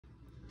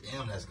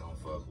Damn, that's gonna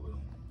fuck with him.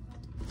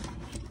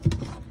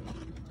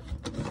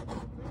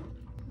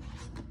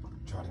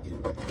 Try to get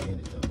it back in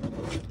it though.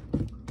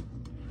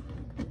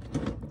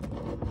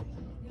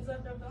 You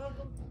sucked up the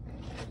uncle?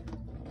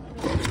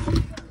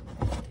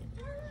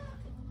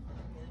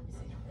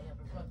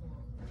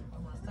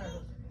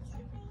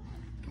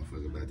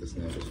 Motherfucker about to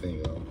snap his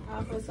finger off. I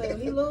was gonna say,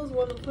 if he lose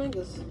one of the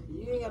fingers,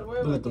 you ain't gotta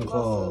worry Look about at them the lawsuit,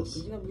 claws.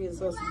 'cause you're gonna be getting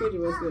Social Security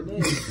rest of your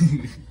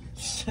day.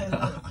 Shut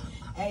up.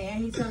 Hey,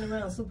 and he turned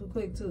around super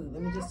quick too.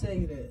 Let me just tell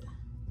you that.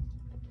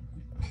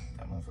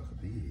 That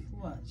motherfucker big.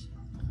 Watch.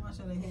 Watch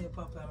how the head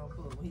pop out on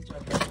pull when he try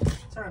to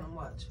turn him.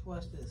 Watch.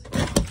 Watch this.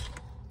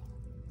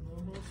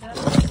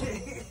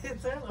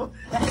 Turn him.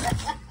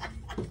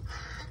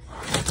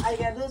 All you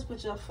gotta do is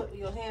put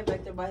your hand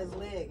back there by his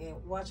leg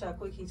and watch how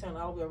quick he turn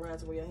all the way around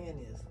to where your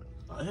hand is.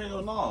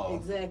 Hell no.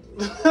 Exactly.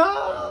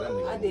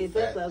 Oh, I did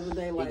that the other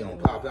day. He Like, gonna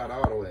pop out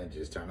all the way and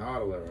just turn all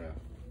the way around.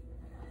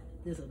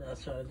 this is what I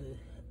was trying to do.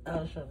 I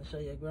was trying to show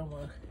your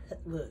grandma.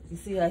 Look, you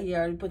see how he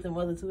already put them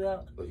other two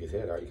out? Look, his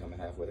head already coming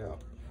halfway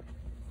out.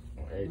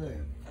 On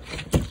everything.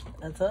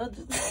 I told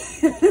you.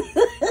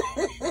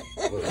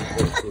 Look,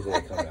 his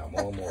head coming out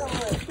more and more.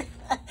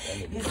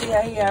 You see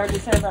how he already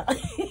turned out?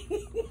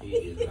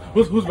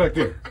 Who's back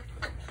there?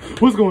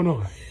 What's going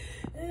on?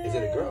 Is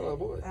it a girl or a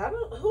boy? I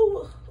don't.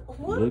 Who?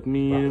 What? Look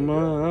me in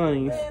my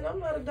eyes. Man, I'm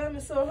not a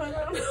dinosaur, honey.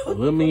 I don't know.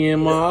 Look me in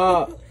my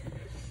eyes.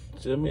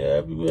 Tell me,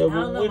 have you I don't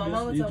ever know. My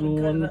mama witnessed told me either to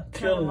one cut of the him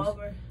killers?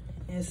 over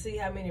and see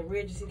how many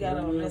ridges he got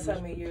on him. That's how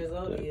many years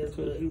old he is.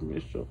 But Because you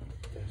missed your...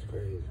 That's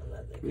crazy. I'm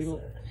not that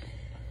concerned.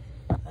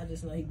 I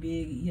just know he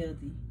big, he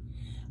healthy.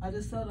 I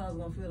just told him I was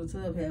gonna fill the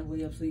tub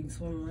halfway up so he can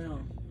swim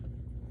around.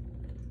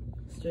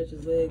 Stretch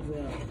his legs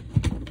out.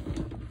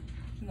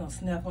 You gonna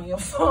snap on your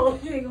phone?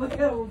 You ain't gonna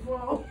have a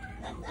phone.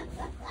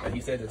 Like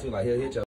he said it too, like he'll hit your